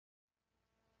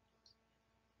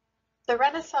The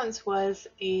Renaissance was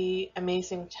an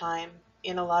amazing time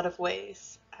in a lot of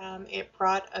ways. It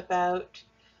brought about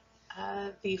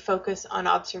the focus on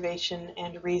observation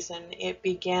and reason. It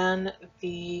began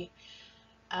the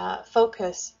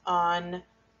focus on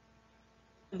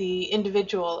the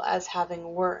individual as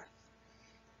having worth.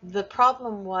 The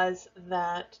problem was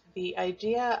that the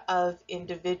idea of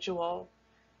individual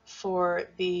for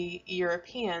the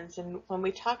Europeans, and when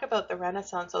we talk about the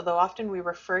Renaissance, although often we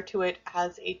refer to it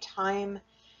as a time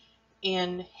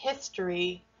in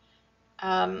history,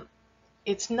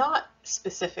 it's not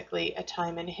specifically a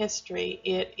time in history.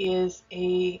 It is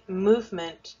a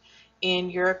movement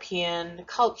in European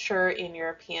culture, in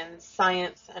European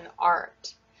science and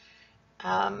art.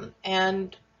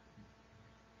 And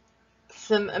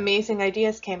some amazing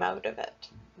ideas came out of it.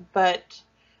 But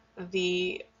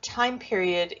the time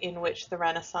period in which the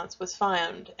Renaissance was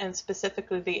found, and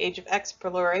specifically the age of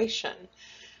exploration,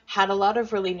 had a lot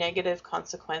of really negative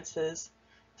consequences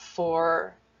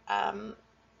for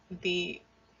the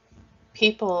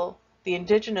people, the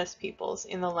indigenous peoples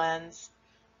in the lands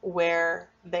where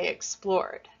they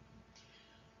explored.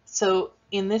 So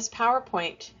in this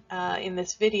PowerPoint, in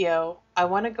this video, I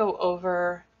want to go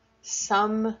over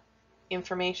some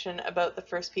information about the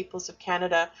First Peoples of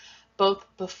Canada, both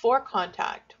before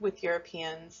contact with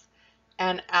Europeans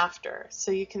and after.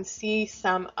 So you can see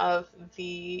some of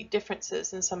the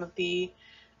differences and some of the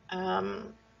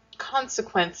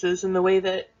consequences in the way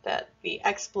that the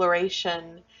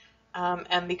exploration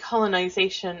and the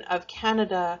colonization of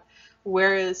Canada,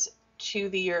 whereas to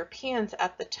the Europeans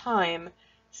at the time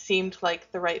seemed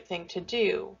like the right thing to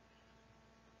do,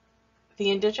 the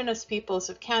Indigenous peoples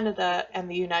of Canada and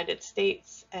the United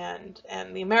States and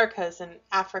the Americas and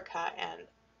Africa and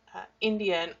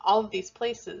India and all of these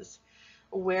places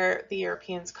where the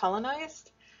Europeans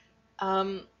colonized,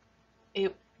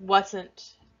 it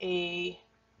wasn't a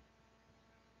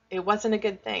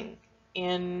good thing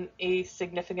in a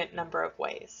significant number of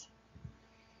ways.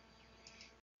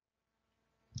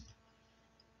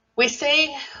 We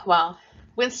say, well,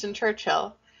 Winston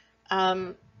Churchill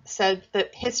said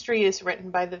that history is written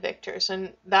by the victors,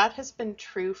 and that has been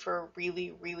true for a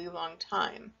really, really long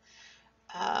time.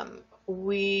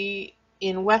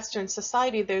 In Western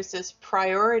society, there's this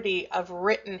priority of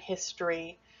written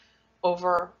history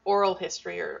over oral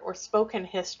history or spoken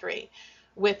history,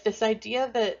 with this idea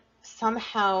that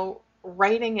somehow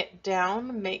writing it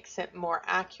down makes it more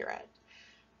accurate.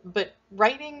 But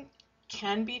writing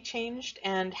can be changed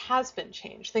and has been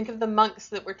changed. Think of the monks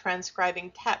that were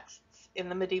transcribing texts in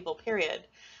the medieval period,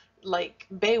 like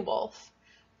Beowulf,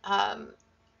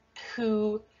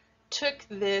 who took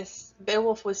this.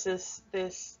 Beowulf was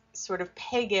this sort of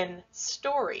pagan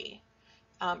story,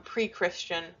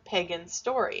 pre-Christian pagan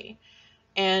story,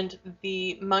 and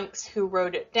the monks who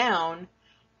wrote it down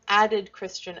added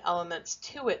Christian elements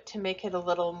to it to make it a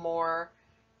little more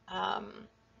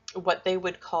what they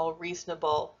would call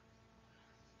reasonable,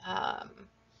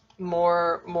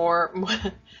 more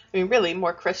I mean, really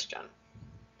more Christian.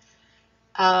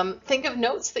 Think of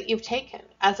notes that you've taken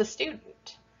as a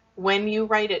student. When you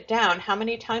write it down, how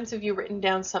many times have you written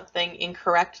down something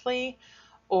incorrectly,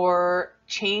 or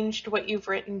changed what you've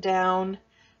written down,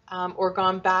 or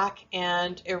gone back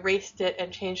and erased it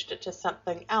and changed it to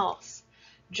something else?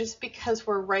 Just because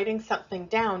we're writing something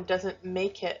down doesn't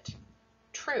make it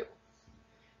true.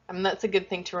 I mean, that's a good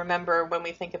thing to remember when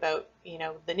we think about,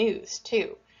 the news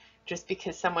too. Just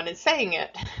because someone is saying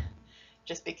it,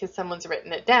 just because someone's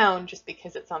written it down, just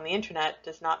because it's on the internet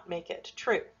does not make it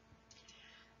true.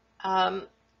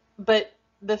 But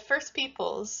the First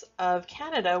Peoples of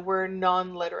Canada were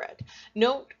non-literate.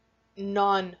 Note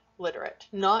non-literate,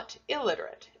 not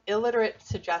illiterate. Illiterate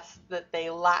suggests that they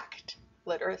lacked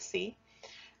literacy,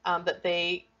 that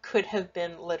they could have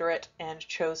been literate and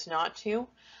chose not to.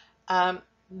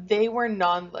 They were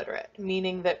non-literate,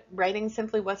 meaning that writing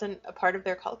simply wasn't a part of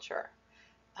their culture.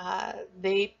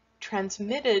 They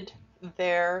transmitted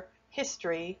their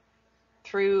history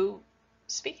through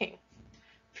speaking,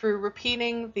 through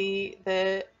repeating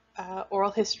the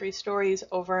oral history stories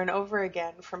over and over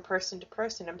again from person to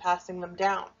person and passing them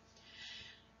down.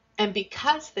 And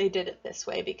because they did it this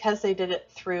way, because they did it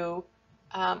through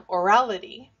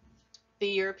orality, the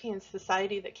European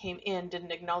society that came in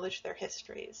didn't acknowledge their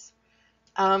histories.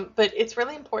 But it's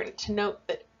really important to note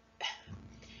that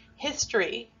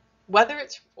history, whether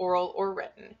it's oral or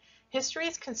written, history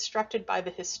is constructed by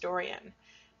the historian.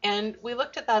 And we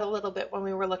looked at that a little bit when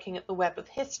we were looking at the web of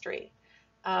history.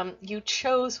 You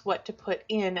chose what to put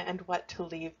in and what to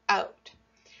leave out.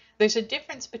 There's a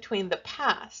difference between the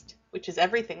past, which is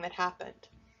everything that happened,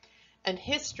 and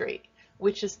history,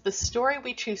 which is the story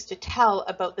we choose to tell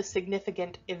about the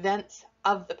significant events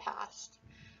of the past.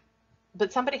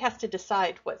 But somebody has to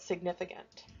decide what's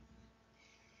significant.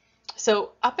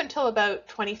 So up until about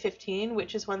 2015,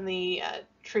 which is when the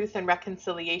Truth and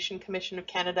Reconciliation Commission of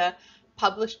Canada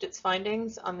published its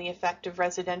findings on the effect of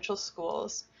residential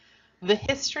schools, the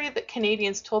history that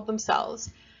Canadians told themselves,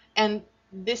 and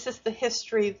this is the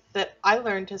history that I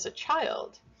learned as a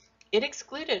child, it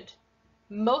excluded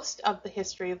most of the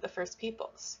history of the First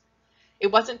Peoples. It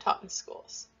wasn't taught in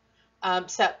schools,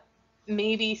 except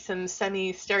maybe some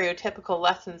semi-stereotypical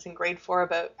lessons in grade 4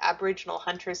 about Aboriginal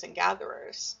hunters and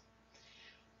gatherers.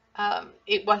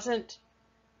 It wasn't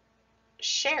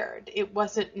shared, it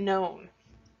wasn't known,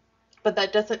 but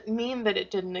that doesn't mean that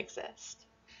it didn't exist.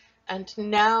 And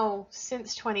now,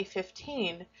 since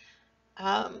 2015,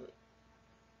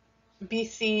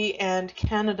 BC and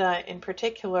Canada in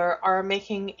particular are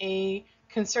making a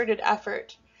concerted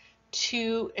effort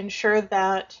to ensure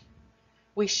that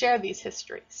we share these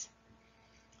histories.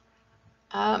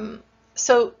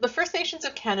 So the First Nations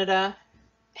of Canada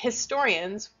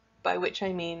historians, by which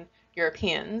I mean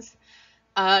Europeans,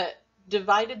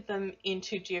 divided them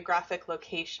into geographic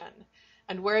location.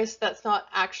 And whereas that's not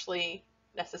actually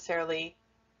necessarily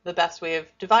the best way of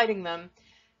dividing them,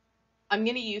 I'm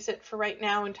going to use it for right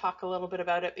now and talk a little bit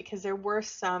about it because there were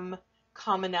some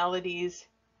commonalities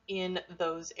in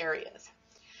those areas.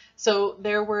 So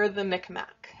there were the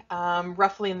Mi'kmaq,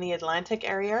 roughly in the Atlantic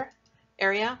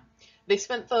area. They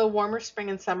spent the warmer spring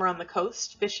and summer on the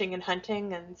coast, fishing and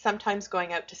hunting, and sometimes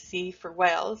going out to sea for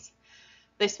whales.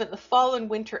 They spent the fall and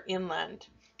winter inland.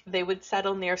 They would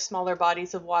settle near smaller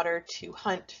bodies of water to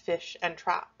hunt, fish, and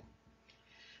trap.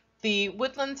 The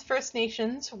Woodlands First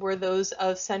Nations were those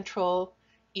of central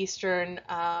eastern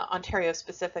Ontario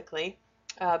specifically,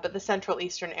 but the central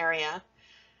eastern area.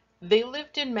 They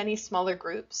lived in many smaller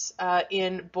groups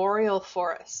in boreal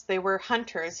forests. They were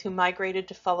hunters who migrated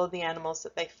to follow the animals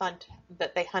that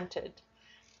they hunted.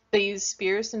 They used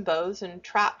spears and bows and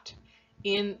trapped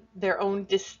in their own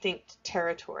distinct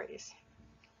territories.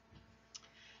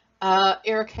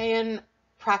 Iroquoian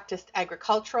practiced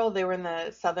agricultural. They were in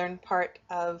the southern part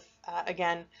of,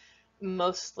 again,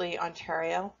 mostly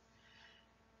Ontario.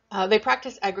 They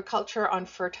practiced agriculture on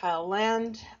fertile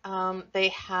land. They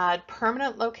had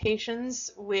permanent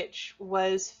locations, which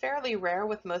was fairly rare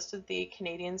with most of the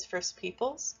Canadians' First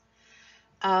Peoples.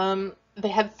 They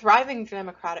had thriving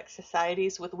democratic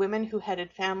societies with women who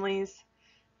headed families,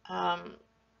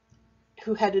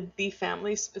 who headed the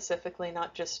families specifically,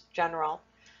 not just general.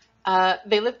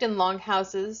 They lived in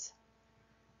longhouses.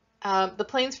 The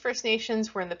Plains First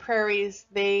Nations were in the prairies.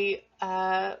 They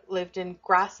lived in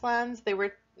grasslands. They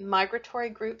were migratory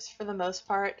groups for the most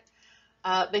part.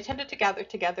 They tended to gather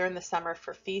together in the summer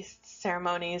for feasts,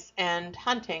 ceremonies, and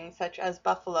hunting, such as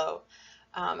buffalo.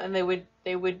 And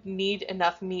they would need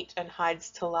enough meat and hides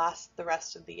to last the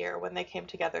rest of the year when they came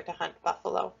together to hunt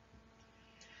buffalo.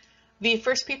 The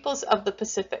First Peoples of the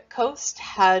Pacific Coast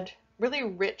had really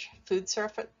rich food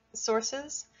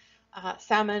sources,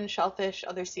 salmon, shellfish,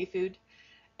 other seafood,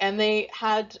 and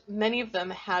many of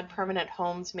them had permanent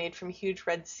homes made from huge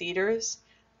red cedars.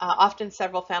 Often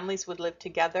several families would live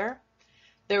together.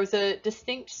 There was a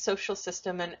distinct social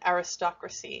system and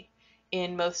aristocracy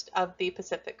in most of the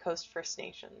Pacific Coast First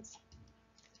Nations.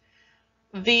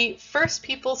 The First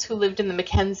Peoples who lived in the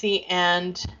Mackenzie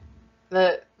and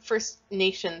the First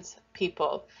Nations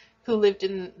people who lived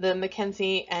in the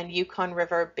Mackenzie and Yukon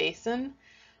River Basin,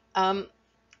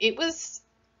 it was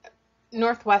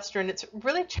northwestern. It's a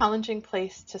really challenging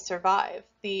place to survive.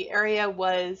 The area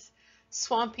was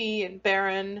swampy and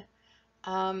barren.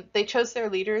 They chose their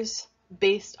leaders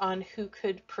based on who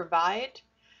could provide.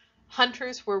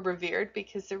 Hunters were revered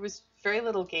because there was very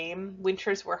little game.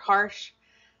 Winters were harsh.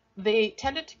 They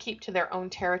tended to keep to their own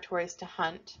territories to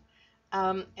hunt,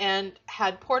 and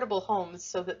had portable homes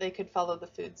so that they could follow the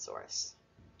food source.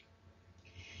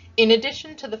 In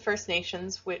addition to the First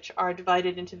Nations, which are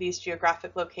divided into these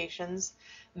geographic locations,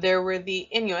 there were the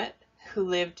Inuit who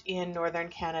lived in northern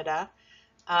Canada.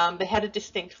 They had a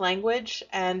distinct language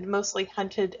and mostly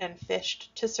hunted and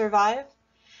fished to survive.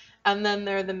 And then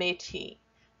there are the Métis,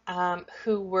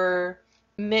 who were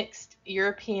mixed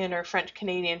European or French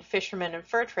Canadian fishermen and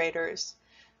fur traders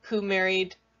who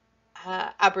married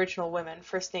Aboriginal women,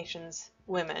 First Nations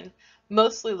women,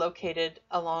 mostly located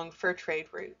along fur trade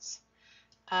routes.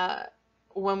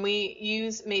 When we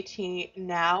use Métis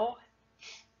now,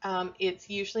 it's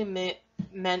usually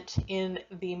meant in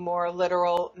the more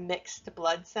literal mixed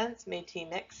blood sense, Métis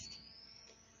mixed.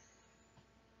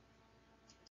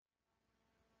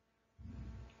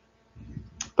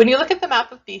 When you look at the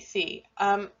map of BC,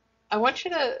 I want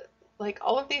you to, like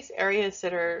all of these areas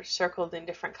that are circled in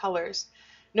different colors,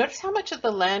 notice how much of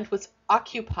the land was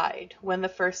occupied when the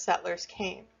first settlers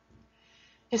came.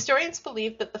 Historians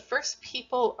believe that the first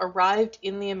people arrived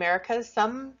in the Americas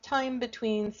sometime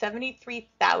between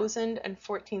 73,000 and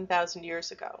 14,000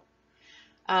 years ago.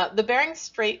 The Bering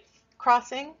Strait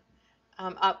crossing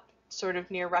up sort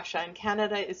of near Russia and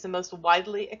Canada is the most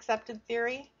widely accepted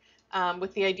theory,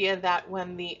 with the idea that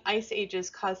when the ice ages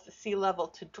caused the sea level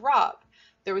to drop,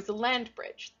 there was a land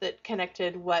bridge that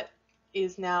connected what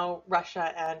is now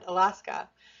Russia and Alaska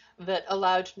that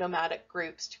allowed nomadic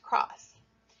groups to cross.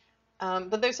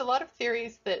 But there's a lot of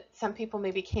theories that some people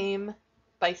maybe came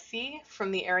by sea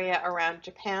from the area around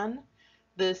Japan.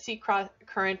 The sea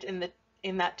current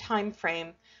in that time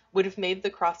frame would have made the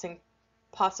crossing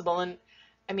possible. And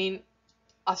I mean,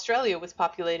 Australia was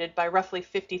populated by roughly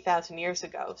 50,000 years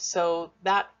ago, so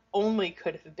that only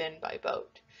could have been by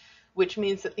boat, which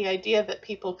means that the idea that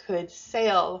people could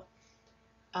sail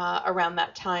around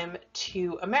that time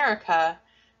to America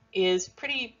is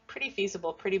pretty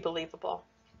feasible, pretty believable.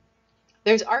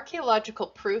 There's archaeological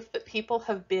proof that people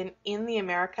have been in the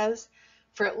Americas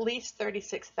for at least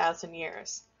 36,000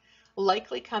 years,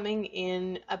 likely coming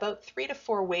in about 3 to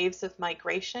 4 waves of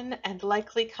migration and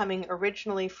likely coming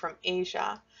originally from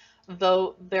Asia,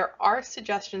 though there are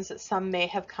suggestions that some may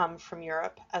have come from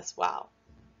Europe as well.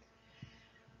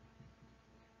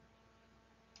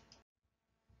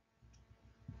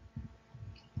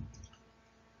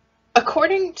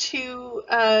 According to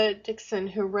Dixon,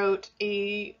 who wrote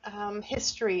a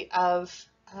history of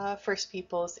First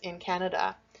Peoples in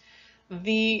Canada,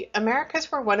 the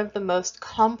Americas were one of the most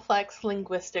complex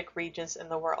linguistic regions in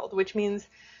the world, which means,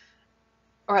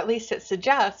 or at least it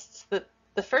suggests, that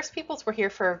the First Peoples were here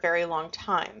for a very long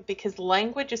time, because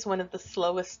language is one of the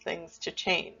slowest things to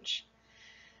change.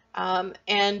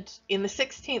 And in the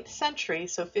 16th century,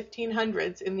 so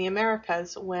 1500s, in the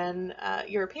Americas, when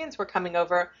Europeans were coming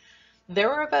over, there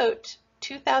were about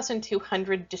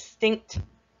 2,200 distinct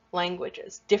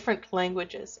languages, different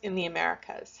languages in the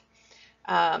Americas.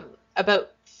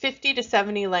 About 50 to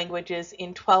 70 languages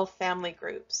in 12 family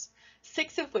groups,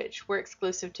 6 of which were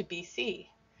exclusive to BC,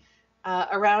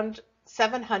 around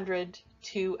 700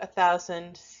 to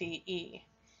 1,000 CE.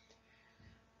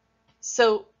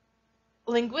 So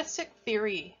linguistic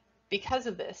theory, because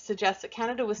of this, suggests that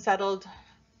Canada was settled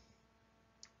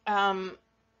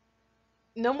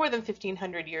no more than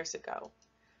 1,500 years ago,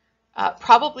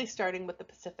 probably starting with the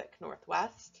Pacific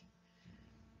Northwest.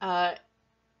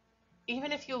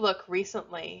 Even if you look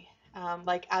recently,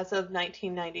 like as of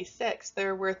 1996,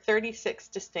 there were 36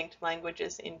 distinct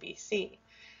languages in BC.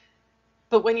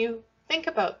 But when you think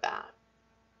about that,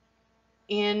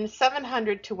 in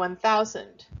 700 to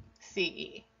 1,000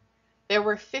 CE, there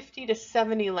were 50 to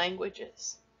 70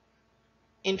 languages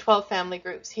in 12 family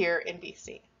groups here in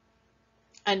BC.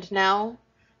 And now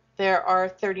there are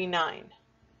 39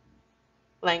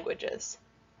 languages.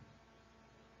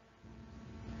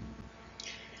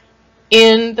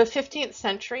 In the 15th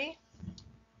century,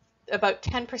 about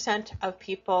 10% of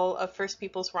First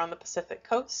Peoples were on the Pacific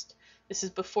coast. This is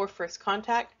before first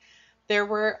contact. There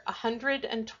were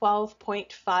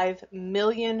 112.5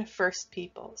 million First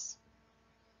Peoples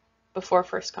before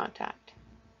first contact.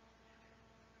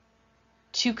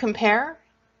 To compare,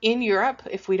 in Europe,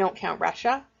 if we don't count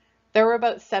Russia, there were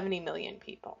about 70 million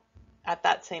people at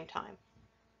that same time.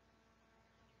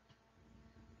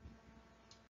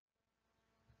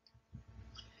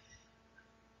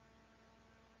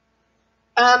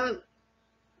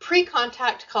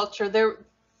 Pre-contact culture, there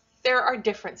are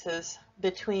differences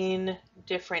between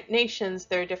different nations,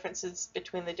 there are differences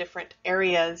between the different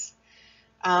areas,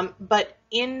 but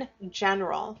in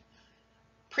general,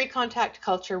 pre-contact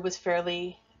culture was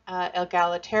fairly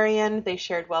egalitarian. They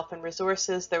shared wealth and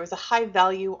resources. There was a high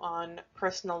value on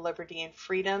personal liberty and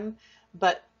freedom,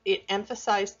 but it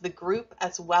emphasized the group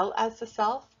as well as the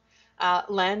self.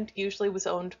 Land usually was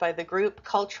owned by the group.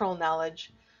 Cultural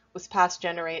knowledge was passed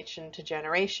generation to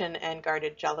generation and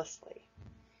guarded jealously.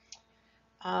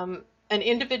 An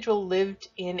individual lived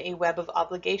in a web of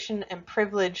obligation and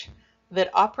privilege that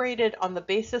operated on the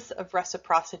basis of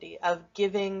reciprocity, of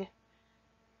giving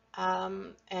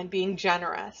and being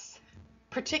generous,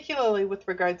 particularly with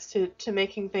regards to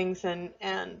making things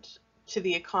and to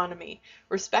the economy.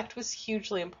 Respect was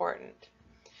hugely important.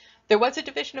 There was a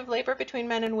division of labor between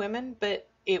men and women, but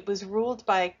it was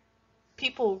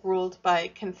people ruled by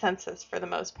consensus for the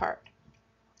most part.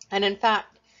 And in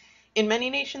fact, in many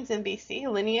nations in BC,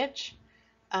 lineage,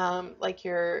 like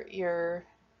the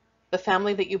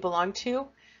family that you belong to,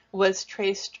 was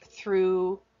traced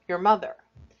through your mother.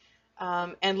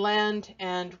 and land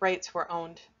and rights were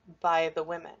owned by the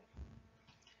women.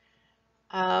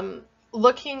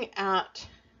 Looking at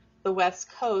the West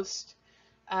Coast,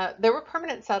 there were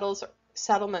permanent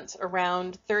settlements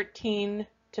around 13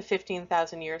 to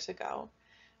 15,000 years ago.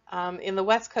 In the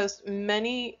West Coast,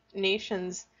 many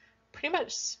nations pretty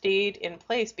much stayed in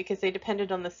place because they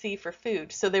depended on the sea for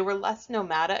food, so they were less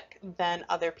nomadic than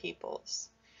other peoples.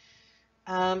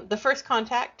 The first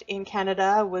contact in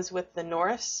Canada was with the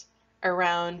Norse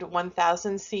around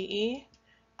 1000 CE.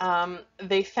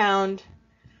 They found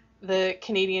the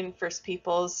Canadian First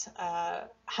Peoples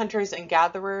hunters and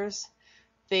gatherers.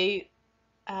 The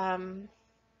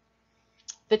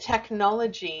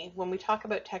technology, when we talk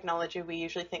about technology, we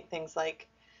usually think things like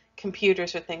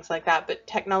computers or things like that, but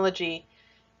technology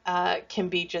can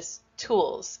be just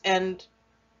tools. And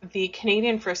the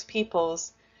Canadian First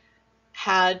Peoples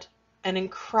had an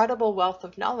incredible wealth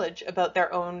of knowledge about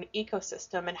their own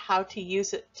ecosystem and how to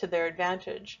use it to their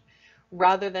advantage,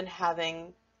 rather than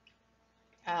having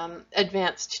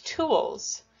advanced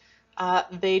tools.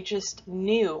 They just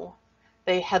knew,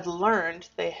 they had learned,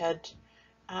 they had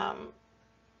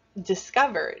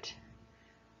discovered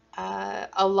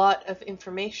a lot of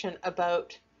information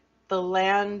about the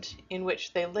land in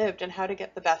which they lived and how to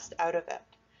get the best out of it.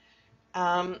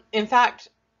 In fact,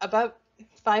 about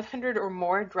 500 or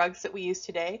more drugs that we use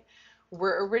today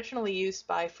were originally used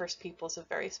by First Peoples of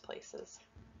various places.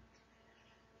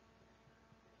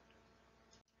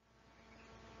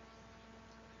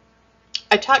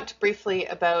 I talked briefly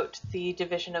about the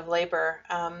division of labor.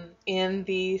 In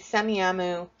the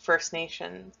Semiahmoo First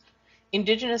Nation,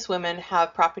 Indigenous women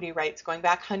have property rights going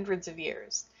back hundreds of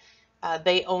years.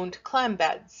 They owned clam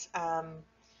beds,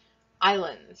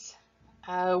 islands.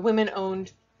 Women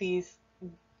owned these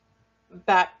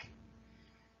back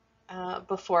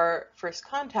before first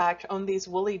contact, owned these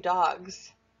woolly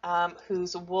dogs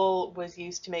whose wool was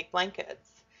used to make blankets.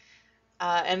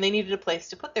 And they needed a place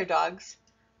to put their dogs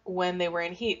when they were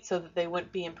in heat so that they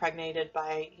wouldn't be impregnated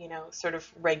by, sort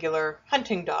of regular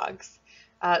hunting dogs.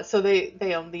 So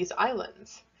they own these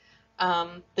islands.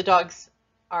 The dogs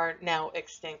are now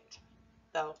extinct,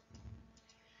 though.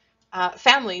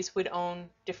 Families would own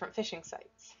different fishing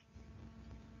sites.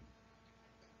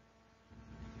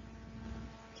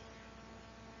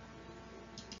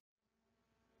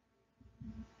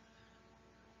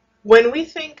 When we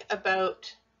think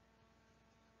about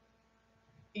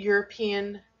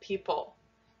European people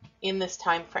in this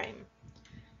time frame,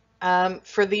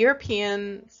 for the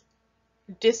Europeans,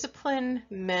 discipline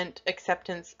meant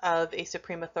acceptance of a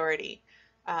supreme authority,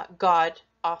 God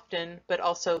often, but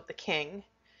also the king,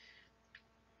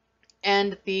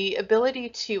 and the ability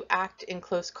to act in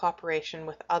close cooperation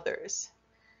with others.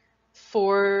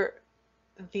 For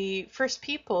the First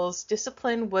Peoples,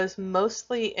 discipline was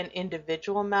mostly an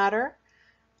individual matter,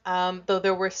 though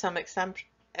there were some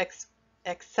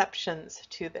exceptions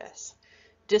to this.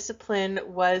 Discipline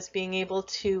was being able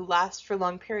to last for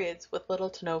long periods with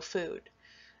little to no food.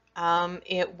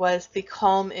 It was the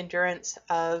calm endurance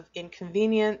of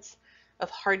inconvenience,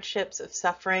 of hardships, of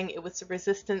suffering. It was the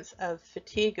resistance of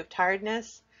fatigue, of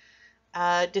tiredness.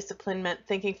 Discipline meant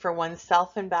thinking for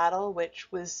oneself in battle,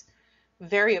 which was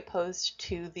very opposed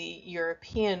to the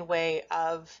European way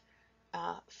of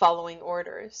following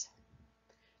orders.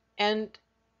 And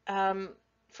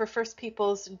for First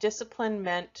Peoples, discipline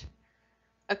meant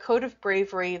a code of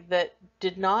bravery that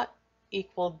did not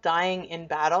equal dying in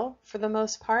battle for the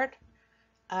most part,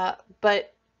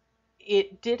 but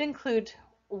it did include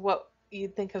what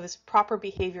you'd think of as proper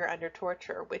behavior under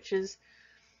torture, which is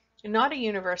not a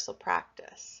universal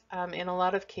practice. In a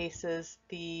lot of cases,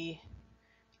 the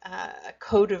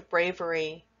code of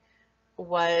bravery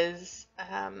was,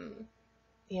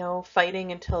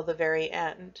 fighting until the very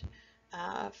end,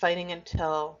 fighting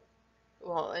until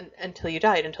you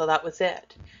died, until that was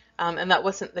it. And that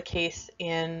wasn't the case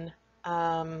in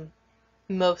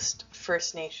most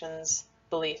First Nations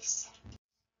beliefs.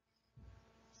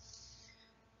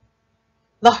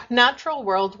 The natural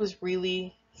world was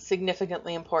really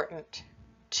significantly important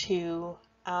to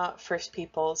First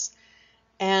Peoples,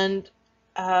 and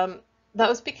that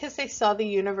was because they saw the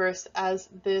universe as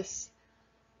this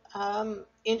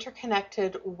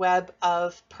interconnected web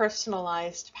of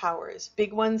personalized powers,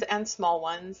 big ones and small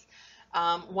ones,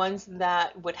 ones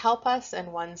that would help us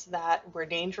and ones that were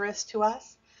dangerous to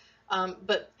us.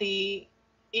 But the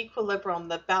equilibrium,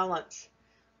 the balance,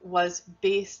 was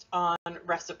based on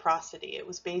reciprocity. It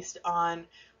was based on,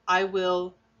 I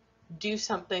will do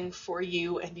something for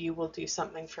you and you will do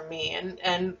something for me.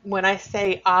 And when I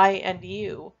say I and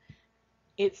you,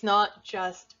 it's not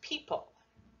just people.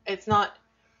 It's not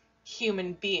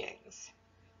human beings.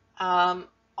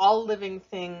 All living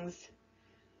things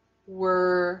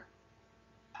were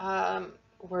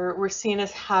seen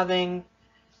as having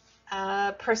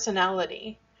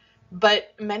personality,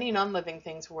 but many non-living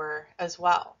things were as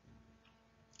well.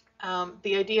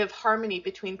 The idea of harmony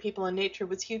between people and nature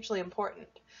was hugely important.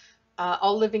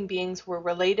 All living beings were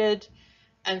related,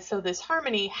 and so this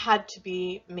harmony had to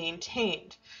be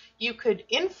maintained. You could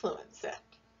influence it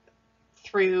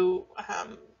through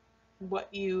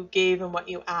what you gave and what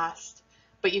you asked,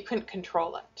 but you couldn't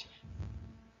control it.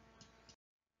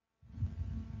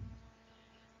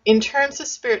 In terms of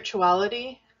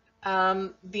spirituality,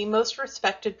 the most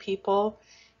respected people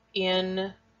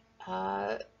in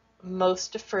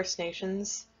most First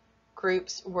Nations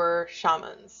groups were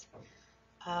shamans,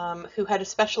 who had a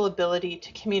special ability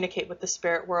to communicate with the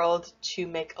spirit world, to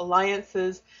make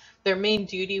alliances. Their main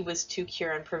duty was to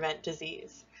cure and prevent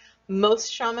disease.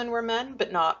 Most shaman were men,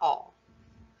 but not all.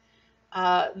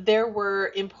 There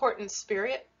were important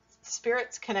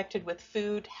spirits connected with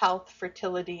food, health,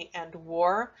 fertility, and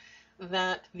war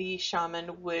that the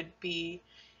shaman would be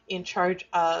in charge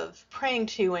of praying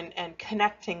to and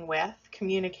connecting with,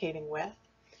 communicating with.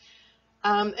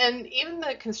 And even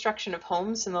the construction of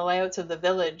homes and the layouts of the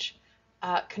village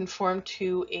conformed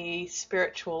to a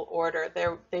spiritual order.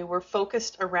 They were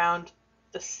focused around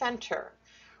the center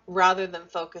rather than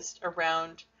focused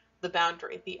around the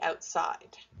boundary, the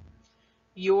outside.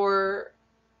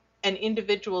 An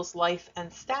individual's life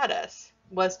and status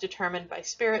was determined by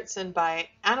spirits and by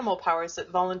animal powers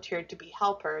that volunteered to be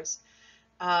helpers,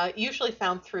 usually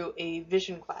found through a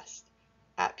vision quest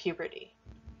at puberty.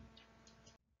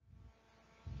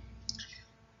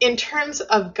 In terms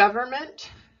of government,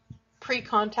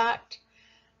 pre-contact,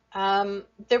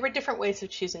 there were different ways of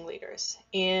choosing leaders.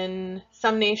 In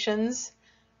some nations,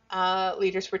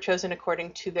 leaders were chosen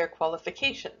according to their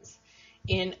qualifications.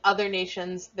 In other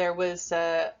nations, there was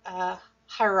a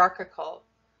hierarchical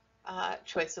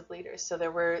choice of leaders. So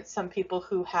there were some people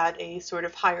who had a sort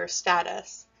of higher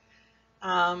status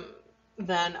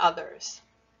than others.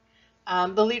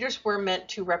 The leaders were meant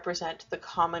to represent the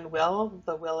common will,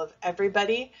 the will of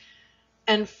everybody.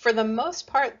 And for the most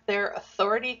part, their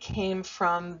authority came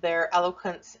from their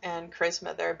eloquence and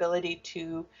charisma, their ability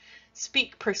to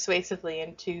speak persuasively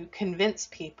and to convince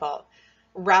people,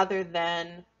 rather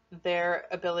than their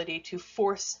ability to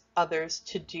force others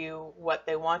to do what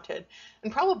they wanted. And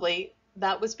probably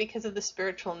that was because of the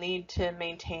spiritual need to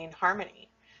maintain harmony.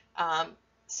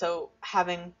 So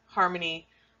having harmony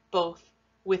both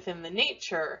within the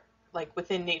nature, like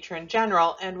within nature in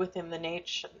general, and within the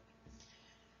nation.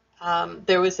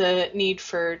 There was a need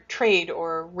for trade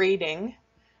or raiding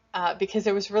because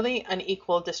there was really an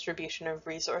equal distribution of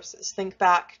resources. Think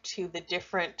back to the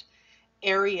different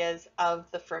areas of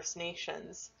the First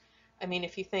Nations. I mean,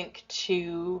 if you think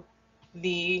to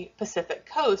the Pacific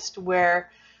coast,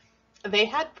 where they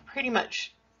had pretty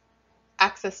much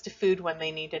access to food when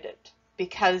they needed it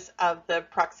because of the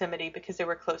proximity, because they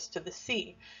were close to the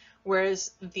sea.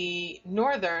 Whereas the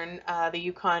northern, the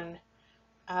Yukon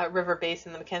River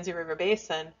Basin, the Mackenzie River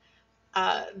Basin,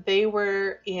 they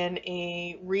were in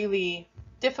a really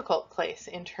difficult place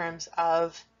in terms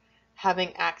of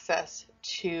having access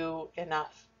to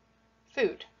enough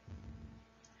food.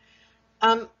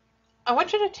 I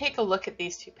want you to take a look at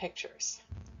these two pictures.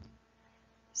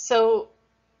 So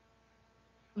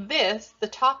this, the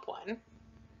top one,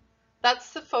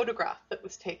 that's the photograph that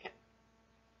was taken.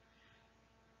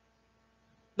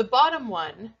 The bottom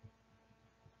one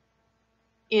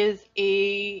is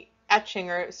a etching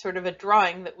or sort of a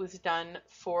drawing that was done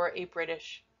for a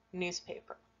British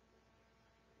newspaper.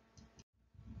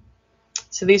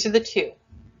 So these are the two.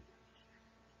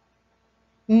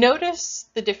 Notice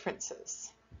the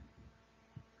differences.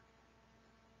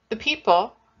 The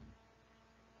people,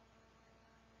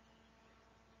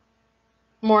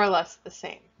 more or less the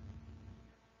same,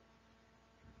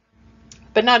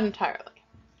 but not entirely.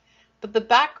 But the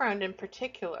background in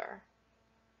particular,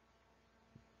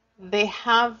 they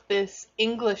have this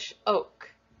English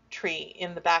oak tree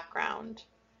in the background.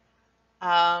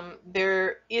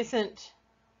 There isn't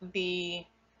the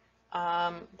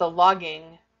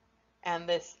logging and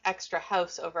this extra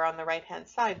house over on the right-hand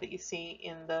side that you see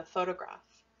in the photograph.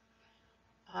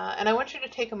 And I want you to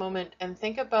take a moment and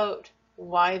think about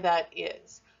why that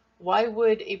is. Why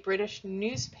would a British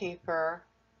newspaper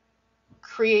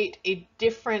create a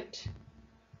different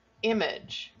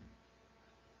image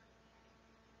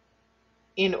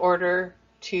in order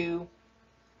to,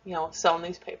 sell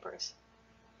newspapers?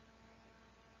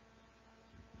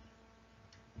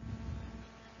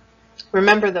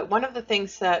 Remember that one of the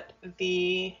things that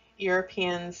the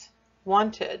Europeans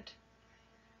wanted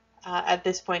at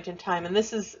this point in time, and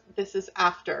this is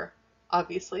after,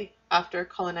 obviously, after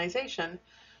colonization,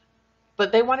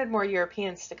 but they wanted more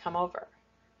Europeans to come over.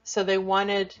 So they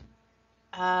wanted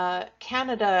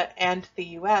Canada and the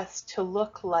US to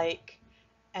look like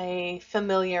a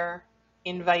familiar,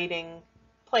 inviting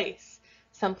place,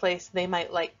 someplace they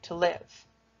might like to live.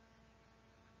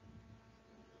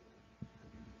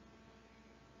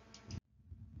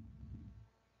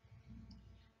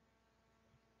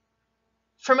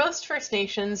 For most First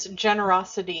Nations,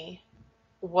 generosity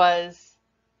was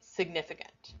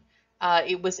significant.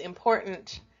 It was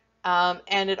important,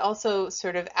 and it also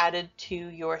sort of added to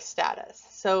your status.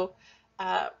 So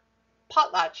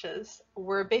potlatches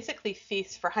were basically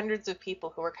feasts for hundreds of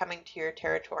people who were coming to your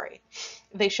territory.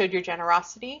 They showed your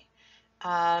generosity.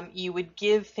 You would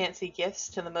give fancy gifts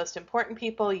to the most important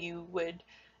people. You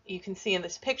can see in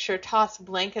this picture, toss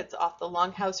blankets off the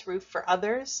longhouse roof for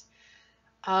others.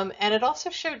 And it also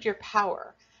showed your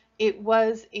power. It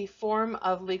was a form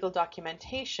of legal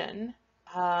documentation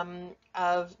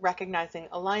of recognizing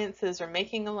alliances or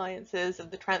making alliances,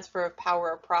 of the transfer of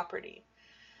power or property.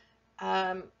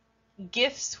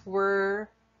 Gifts were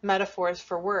metaphors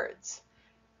for words.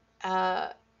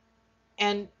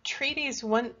 And treaties,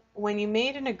 when you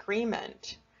made an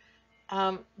agreement,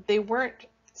 they weren't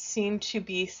seen to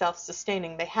be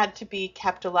self-sustaining. They had to be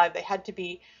kept alive. They had to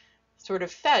be sort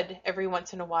of fed every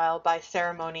once in a while by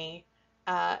ceremony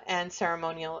and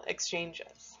ceremonial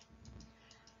exchanges.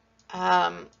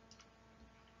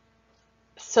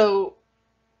 So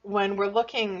when we're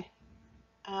looking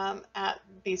at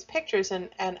these pictures and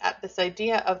at this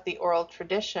idea of the oral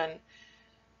tradition,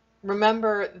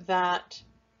 remember that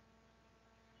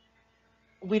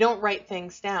we don't write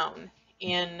things down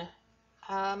in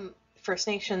First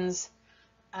Nations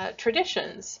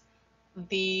traditions.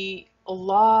 The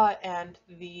law and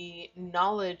the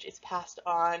knowledge is passed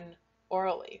on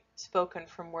orally, spoken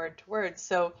from word to word.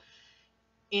 So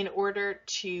in order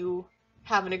to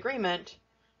have an agreement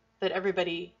that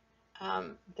everybody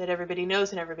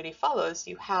knows and everybody follows,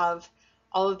 you have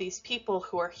all of these people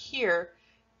who are here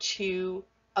to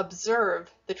observe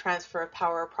the transfer of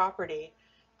power or property.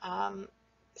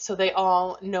 So they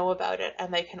all know about it,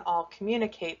 and they can all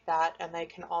communicate that, and they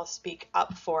can all speak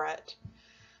up for it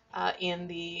in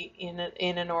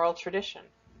an oral tradition.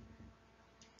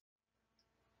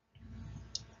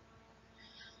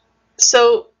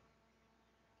 So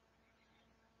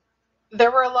there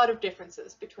were a lot of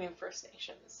differences between First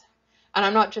Nations. And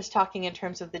I'm not just talking in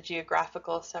terms of the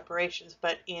geographical separations,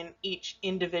 but in each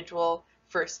individual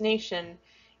First Nation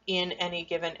in any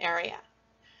given area.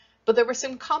 But there were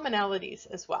some commonalities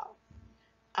as well.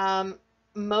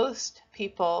 Most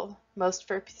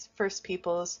First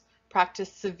Peoples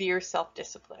practiced severe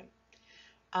self-discipline.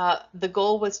 The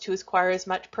goal was to acquire as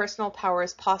much personal power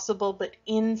as possible, but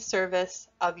in service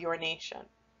of your nation.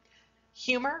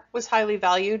 Humor was highly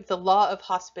valued. The law of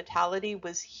hospitality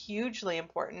was hugely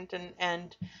important,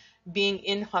 and being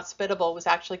inhospitable was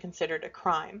actually considered a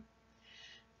crime.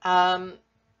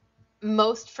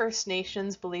 Most First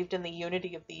Nations believed in the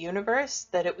unity of the universe,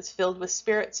 that it was filled with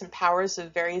spirits and powers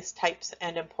of various types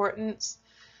and importance.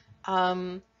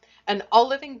 And all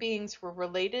living beings were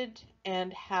related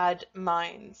and had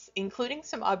minds, including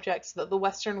some objects that the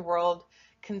Western world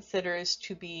considers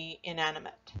to be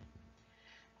inanimate.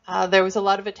 There was a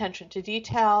lot of attention to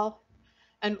detail,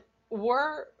 and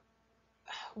war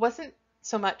wasn't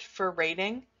so much for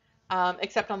raiding,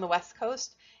 except on the West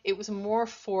Coast. It was more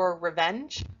for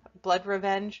revenge, blood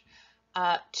revenge,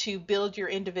 to build your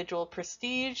individual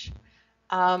prestige,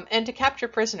 and to capture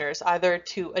prisoners, either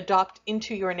to adopt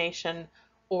into your nation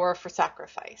or for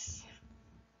sacrifice.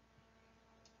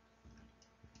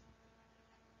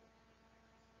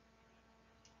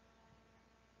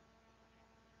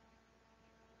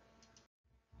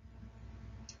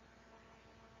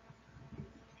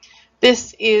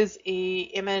 This is an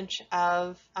image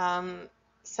of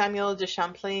Samuel de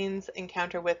Champlain's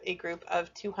encounter with a group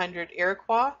of 200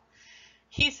 Iroquois.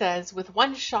 He says, with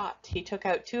one shot, he took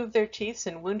out 2 of their chiefs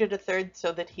and wounded a third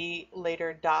so that he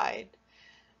later died.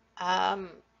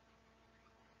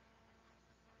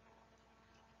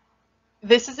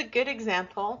 This is a good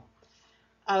example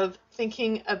of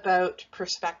thinking about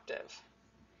perspective.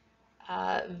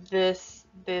 This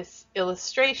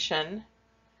illustration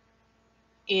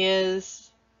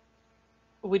is,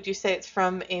 would you say it's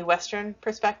from a Western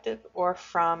perspective or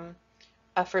from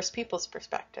a First Peoples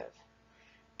perspective?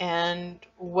 And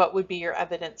what would be your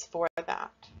evidence for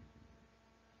that?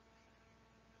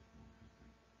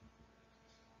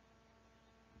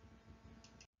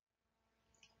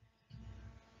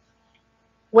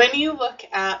 When you look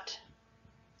at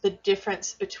the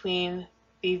difference between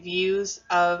the views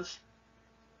of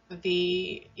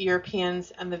the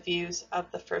Europeans and the views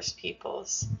of the First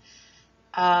Peoples,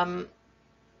 a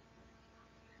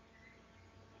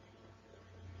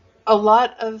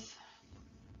lot of,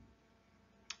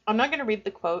 I'm not going to read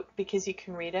the quote because you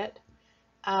can read it,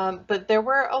 but there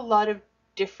were a lot of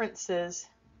differences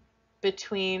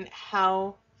between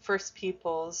how First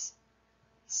Peoples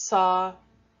saw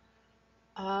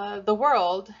the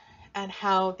world and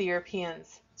how the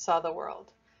Europeans saw the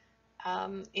world.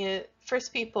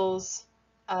 First Peoples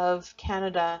of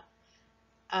Canada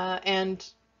and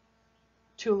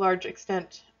to a large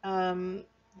extent the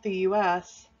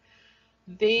US,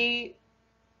 they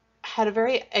had a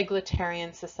very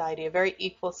egalitarian society, a very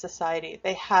equal society.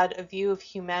 They had a view of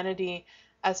humanity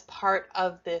as part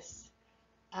of this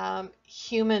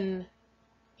human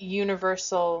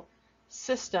universal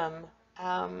system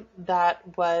that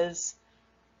was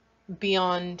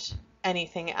beyond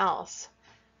anything else.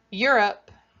 Europe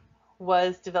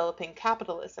was developing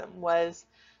capitalism, was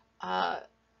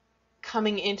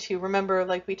coming into, remember,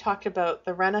 like we talked about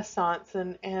the Renaissance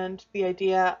and the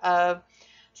idea of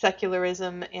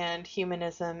secularism and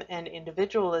humanism and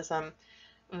individualism,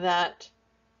 that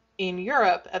in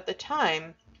Europe at the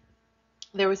time,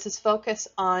 there was this focus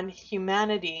on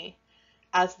humanity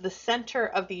as the center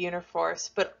of the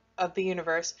universe, but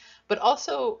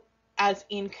also as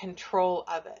in control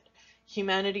of it.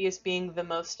 Humanity as being the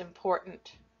most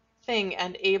important thing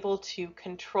and able to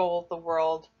control the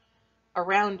world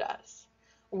around us.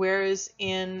 Whereas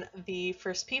in the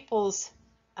First Peoples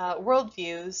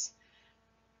worldviews,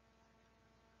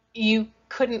 you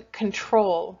couldn't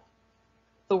control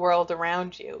the world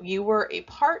around you. You were a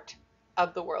part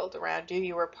of the world around you.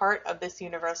 You were part of this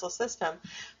universal system,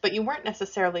 but you weren't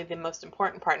necessarily the most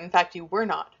important part. In fact, you were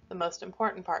not the most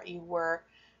important part. You were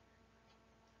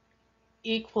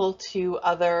equal to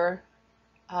other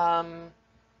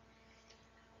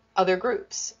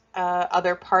groups,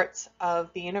 other parts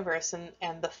of the universe,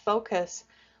 and the focus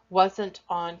wasn't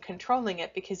on controlling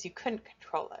it because you couldn't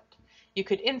control it. You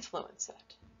could influence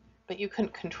it, but you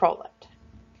couldn't control it.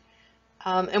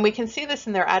 And we can see this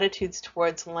in their attitudes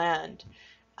towards land.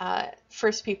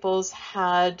 First Peoples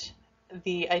had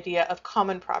the idea of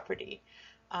common property.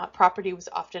 Property was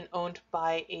often owned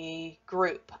by a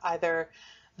group, either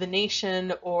the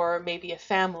nation or maybe a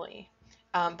family,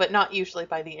 but not usually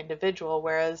by the individual,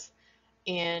 whereas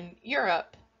in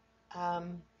Europe,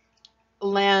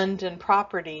 land and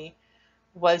property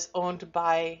was owned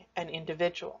by an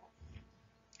individual.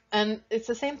 And it's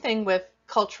the same thing with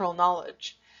cultural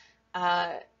knowledge.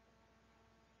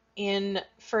 In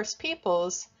First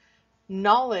Peoples,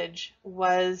 knowledge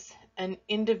was an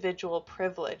individual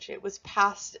privilege. It was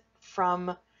passed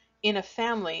from, in a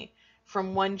family,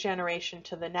 from one generation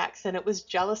to the next, and it was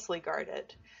jealously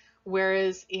guarded.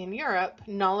 Whereas in Europe,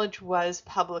 knowledge was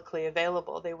publicly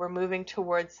available. They were moving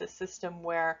towards a system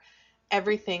where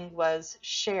everything was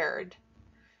shared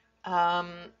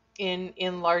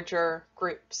in larger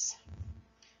groups.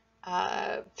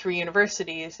 Through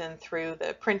universities and through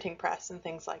the printing press and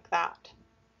things like that.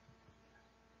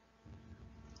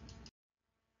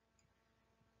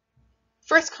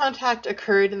 First contact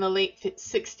occurred in the late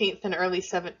 16th and early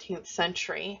 17th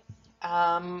century.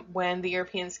 When the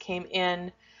Europeans came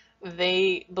in,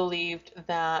 they believed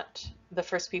that the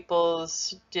First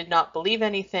Peoples did not believe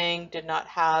anything, did not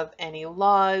have any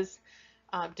laws,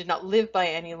 did not live by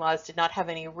any laws, did not have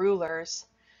any rulers.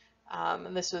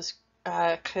 And this was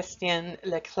Christian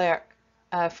Leclerc,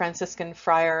 a Franciscan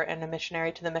friar and a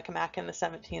missionary to the Mi'kmaq in the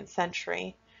 17th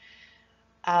century.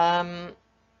 In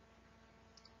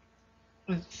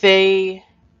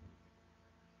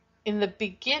the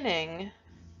beginning,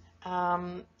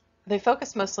 they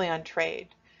focused mostly on trade,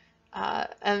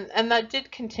 and that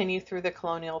did continue through the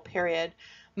colonial period.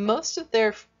 Most of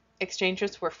their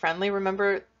exchanges were friendly.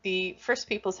 Remember, the First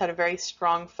Peoples had a very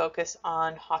strong focus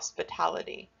on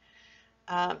hospitality.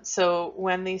 So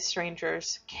when these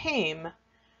strangers came,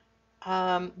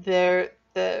 the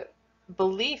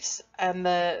beliefs and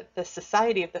the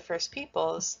society of the First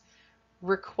Peoples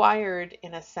required,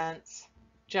 in a sense,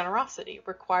 generosity,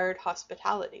 required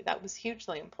hospitality. That was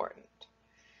hugely important.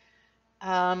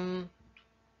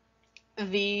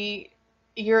 The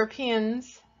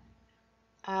Europeans,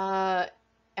 at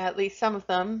least some of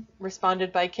them,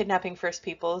 responded by kidnapping First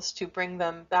Peoples to bring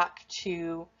them back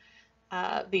to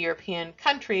the European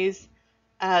countries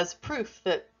as proof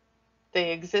that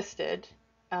they existed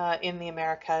in the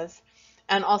Americas,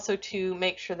 and also to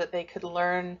make sure that they could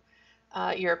learn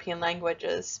European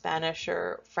languages, Spanish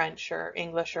or French or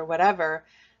English or whatever,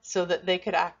 so that they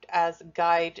could act as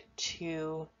guide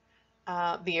to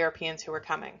the Europeans who were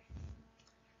coming.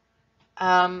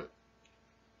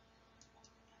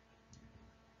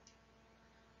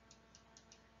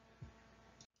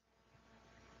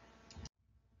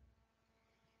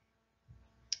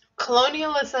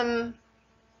 Colonialism,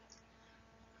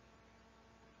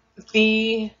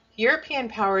 the European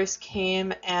powers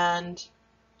came and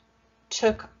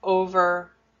took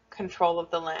over control of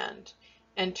the land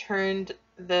and turned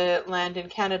the land in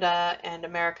Canada and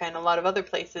America and a lot of other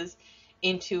places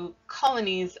into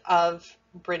colonies of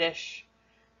British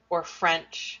or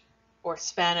French or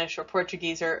Spanish or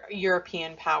Portuguese or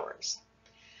European powers.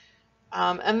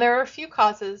 And there are a few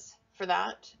causes for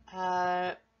that.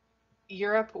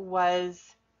 Europe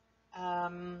was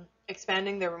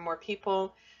expanding. There were more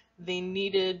people. They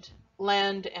needed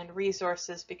land and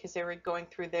resources because they were going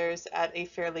through theirs at a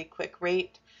fairly quick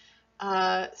rate.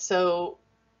 So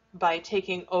by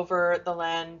taking over the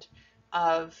land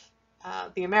of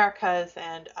the Americas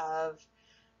and of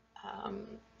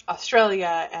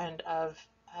Australia and of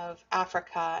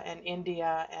Africa and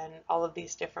India and all of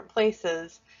these different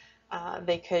places,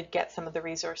 they could get some of the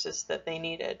resources that they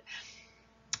needed.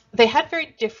 They had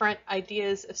very different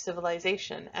ideas of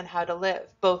civilization and how to live,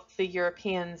 both the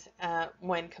Europeans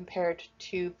when compared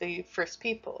to the First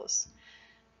Peoples.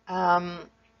 And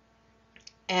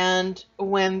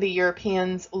when the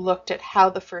Europeans looked at how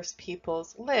the First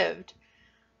Peoples lived,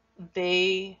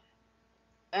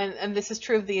 and this is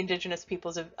true of the indigenous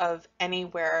peoples of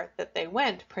anywhere that they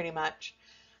went, pretty much,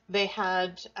 they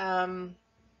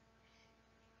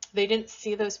didn't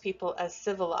see those people as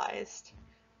civilized.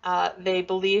 They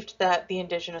believed that the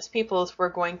indigenous peoples were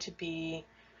going to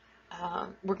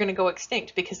go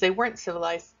extinct because they weren't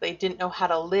civilized. They didn't know how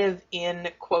to live in,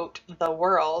 quote, the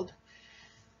world.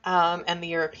 And the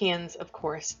Europeans, of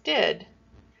course, did.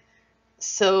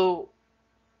 So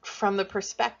from the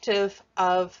perspective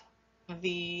of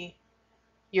the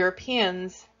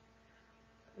Europeans,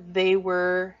 they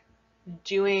were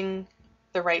doing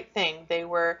the right thing. They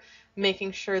were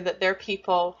making sure that their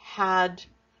people had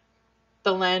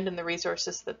the land and the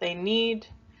resources that they need.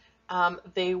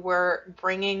 They were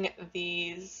bringing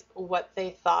these, what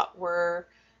they thought were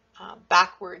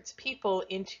backwards people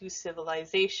into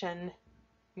civilization,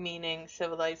 meaning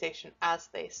civilization as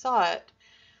they saw it.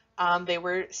 They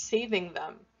were saving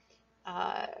them.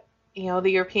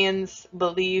 The Europeans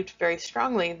believed very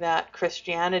strongly that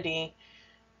Christianity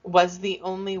was the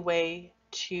only way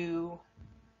to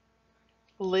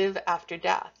live after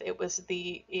death. It was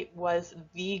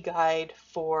the guide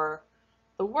for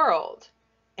the world.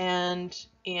 And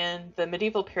in the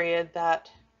medieval period, that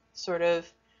sort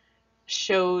of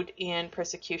showed in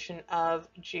persecution of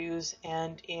Jews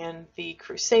and in the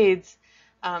Crusades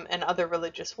and other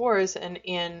religious wars, and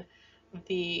in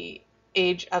the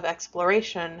age of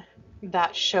exploration,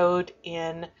 that showed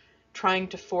in trying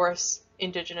to force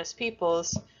indigenous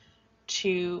peoples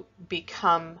to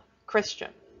become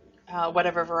Christian,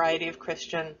 whatever variety of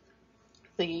Christian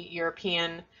the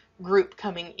European group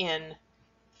coming in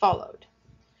followed.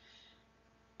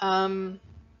 And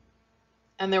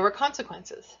there were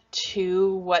consequences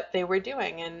to what they were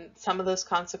doing, and some of those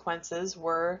consequences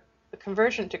were the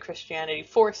conversion to Christianity,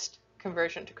 forced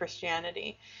conversion to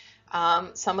Christianity.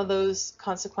 Some of those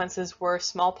consequences were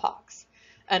smallpox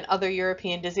and other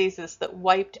European diseases that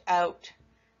wiped out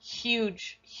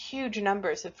huge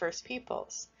numbers of First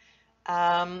Peoples.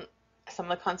 Some of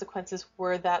the consequences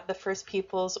were that the First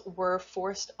Peoples were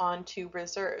forced onto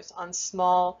reserves, on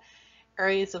small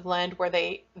areas of land where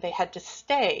they had to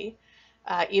stay,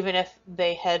 even if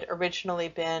they had originally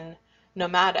been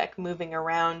nomadic, moving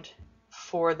around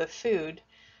for the food,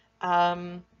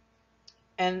 and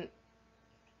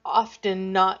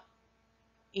often not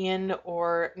in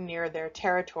or near their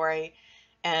territory,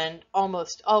 and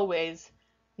almost always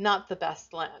not the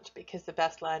best land, because the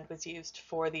best land was used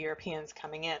for the Europeans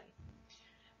coming in.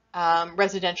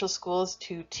 Residential schools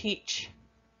to teach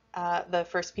the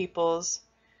First Peoples,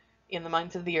 in the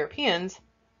minds of the Europeans,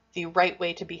 the right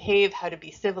way to behave, how to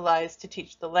be civilized, to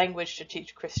teach the language, to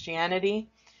teach Christianity.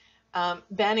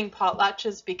 Banning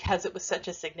potlatches because it was such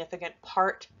a significant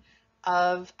part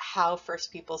of how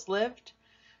First Peoples lived.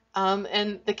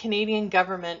 And the Canadian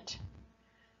government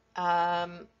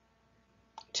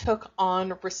took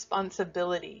on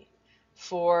responsibility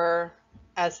for,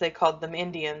 as they called them,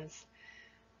 Indians,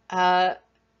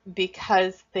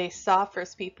 because they saw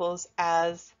First Peoples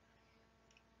as,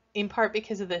 in part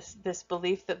because of this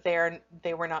belief that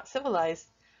they were not civilized,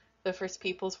 the First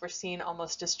Peoples were seen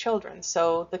almost as children.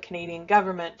 So the Canadian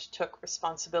government took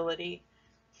responsibility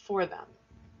for them.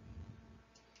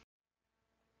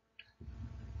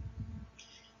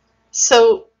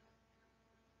 So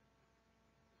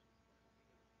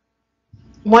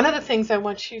one of the things I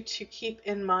want you to keep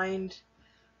in mind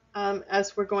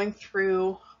as we're going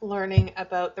through learning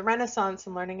about the Renaissance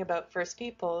and learning about First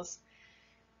Peoples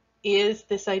is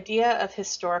this idea of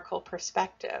historical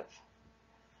perspective.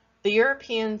 The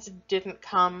Europeans didn't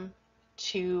come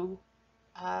to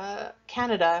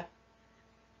Canada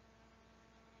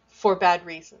for bad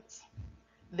reasons.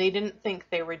 They didn't think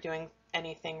they were doing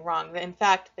anything wrong. In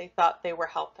fact, they thought they were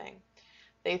helping.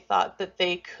 They thought that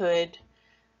they could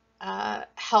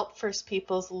help First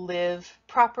Peoples live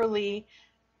properly,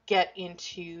 get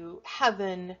into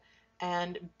heaven,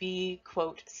 and be,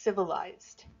 quote,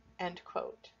 civilized, end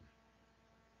quote.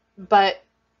 But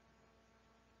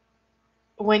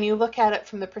when you look at it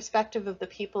from the perspective of the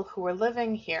people who are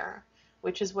living here,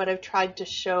 which is what I've tried to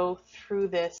show through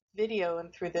this video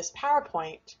and through this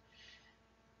PowerPoint,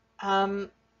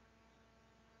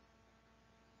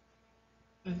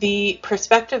 the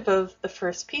perspective of the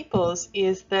First Peoples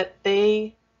is that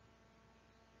they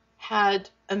had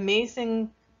amazing,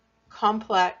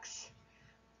 complex,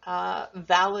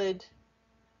 valid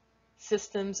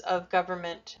systems of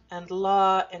government and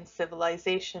law and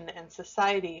civilization and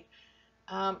society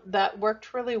that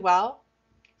worked really well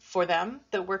for them,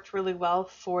 that worked really well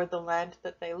for the land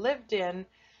that they lived in,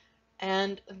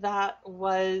 and that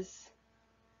was,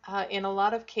 in a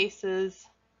lot of cases,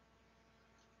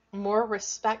 more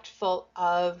respectful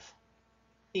of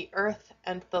the earth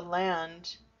and the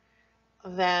land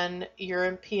than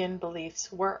European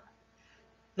beliefs were.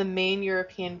 The main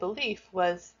European belief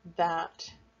was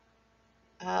that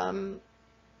that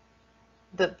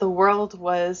the world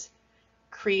was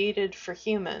created for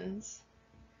humans,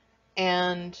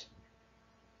 and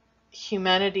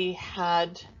humanity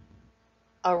had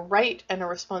a right and a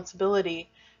responsibility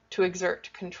to exert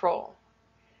control.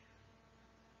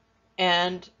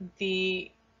 And the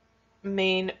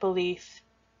main belief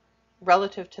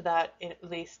relative to that, at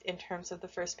least in terms of the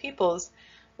First Peoples,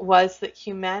 was that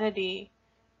humanity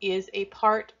is a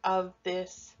part of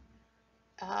this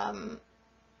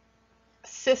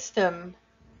system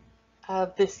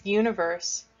of this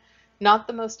universe, not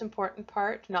the most important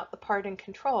part, not the part in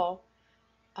control,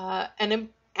 an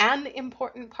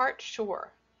important part,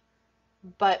 sure,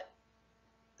 but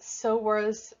so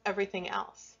was everything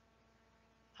else.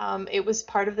 It was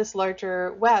part of this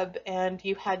larger web, and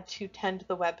you had to tend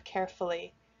the web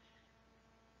carefully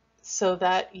so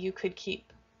that you could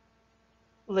keep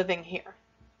living here,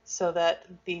 so that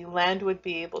the land would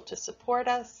be able to support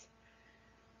us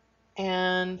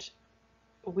and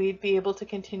we'd be able to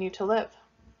continue to live.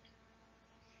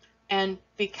 And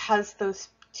because those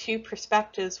two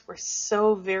perspectives were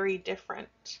so very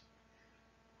different,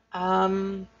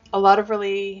 a lot of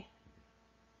really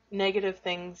negative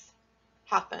things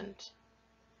happened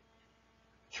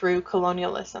through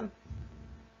colonialism.